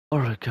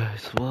Alright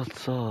guys,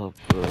 what's up?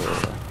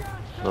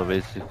 So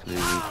basically,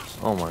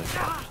 oh my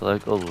gosh,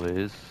 like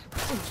always,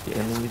 the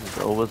enemy is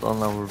always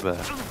on our back.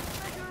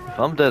 If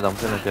I'm dead, I'm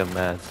gonna get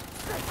mad.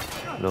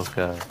 Look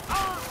at.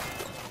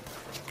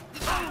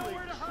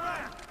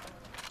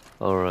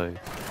 Alright,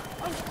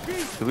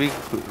 can we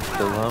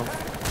kill him?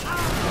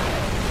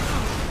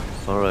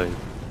 Alright,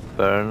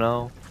 better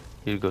now?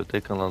 Here you go,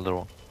 take another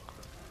one.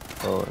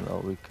 Oh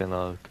no, we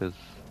cannot, cause...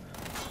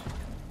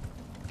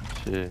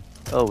 Shit.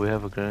 Oh, we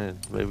have a grenade.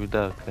 Maybe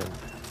that can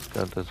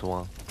count as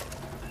one.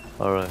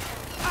 Alright,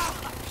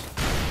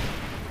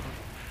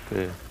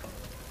 okay.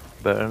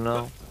 Better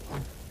now?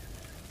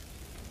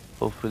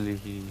 Hopefully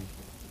he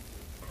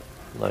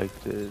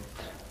liked it.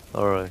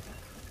 Alright.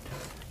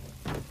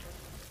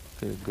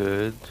 Okay,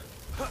 good.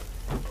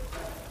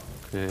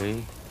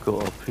 Okay,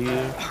 go up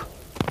here.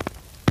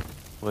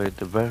 Wait,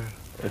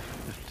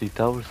 if the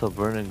towers are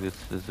burning,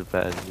 this is a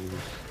bad news.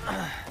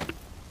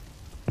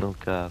 No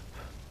cap.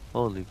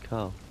 Holy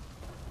cow.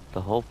 The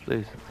whole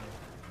place.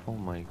 Oh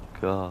my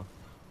god.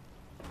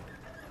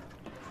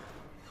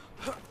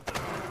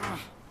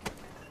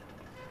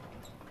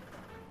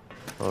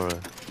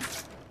 Alright.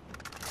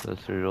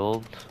 Let's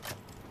reload.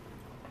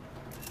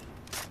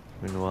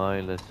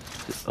 Meanwhile, let's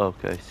see.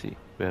 Okay, I see.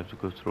 We have to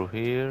go through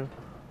here.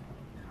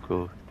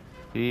 Go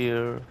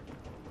here.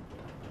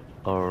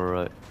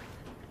 Alright.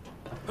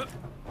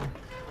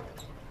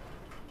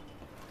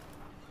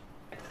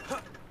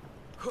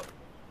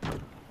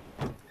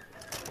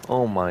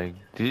 Oh my.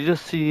 Did you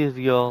just see it,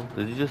 y'all?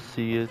 Did you just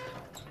see it?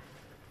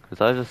 Cause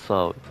I just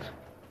saw it.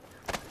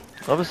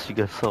 Obviously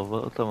you guys saw.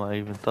 What am I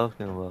even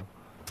talking about?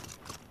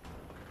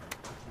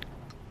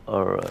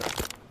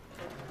 Alright.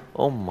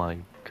 Oh my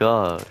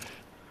gosh.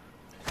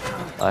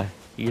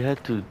 He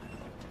had to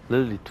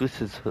literally twist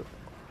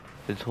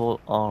his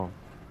whole arm.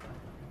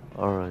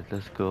 Alright,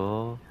 let's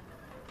go.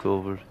 Go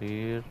over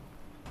here.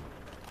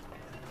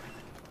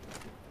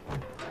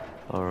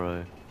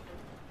 Alright.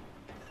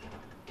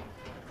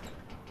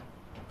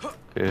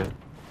 Okay.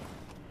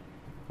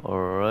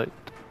 Alright.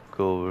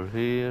 Go over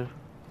here.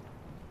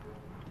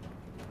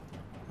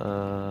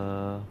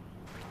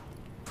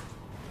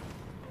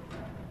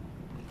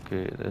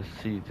 Okay, let's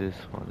see this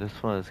one. This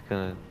one is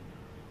kinda...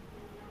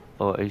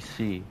 Oh, I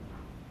see.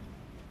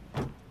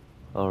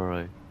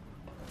 Alright.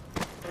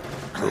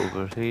 Go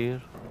over here.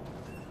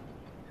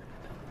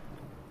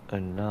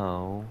 And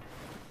now...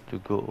 To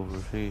go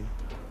over here.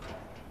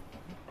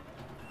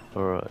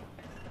 Alright.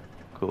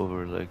 Go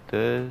over like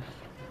this.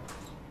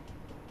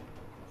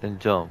 And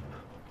jump.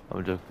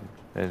 I'm joking.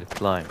 And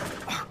climb.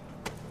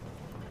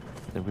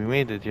 And we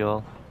made it,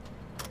 y'all.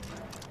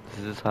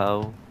 This is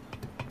how...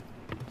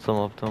 Some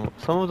of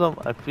them,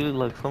 I feel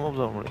like some of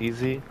them are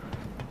easy.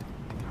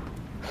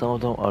 Some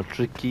of them are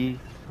tricky,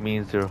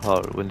 means they're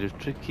hard. When they're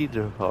tricky,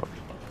 they're hard.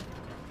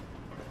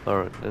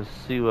 Alright, let's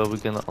see what we're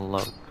gonna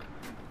unlock.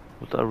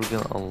 What are we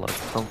gonna unlock?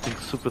 Something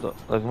stupid,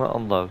 like not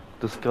unlock,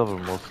 discover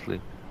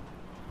mostly.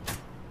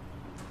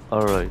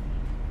 Alright.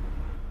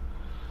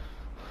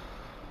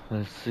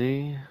 Let's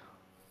see.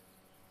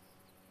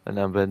 An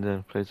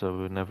abandoned place that we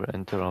will never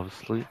enter,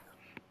 obviously.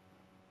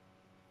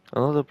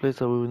 Another place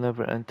that we will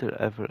never enter,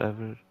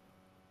 ever.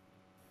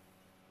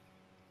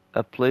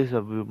 A place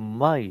that we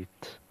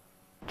might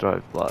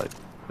drive by,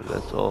 but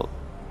that's all.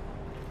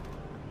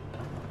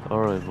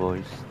 Alright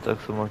boys,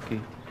 Taxomonkey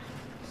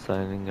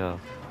signing out.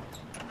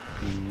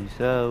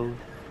 Peace out.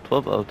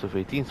 12 out of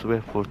 18, so we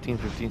have 14,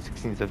 15,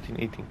 16, 17,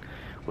 18.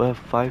 We have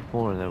 5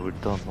 more and then we're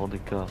done, holy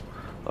cow.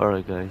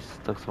 Alright guys,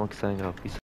 Taxomonkey signing out, peace out.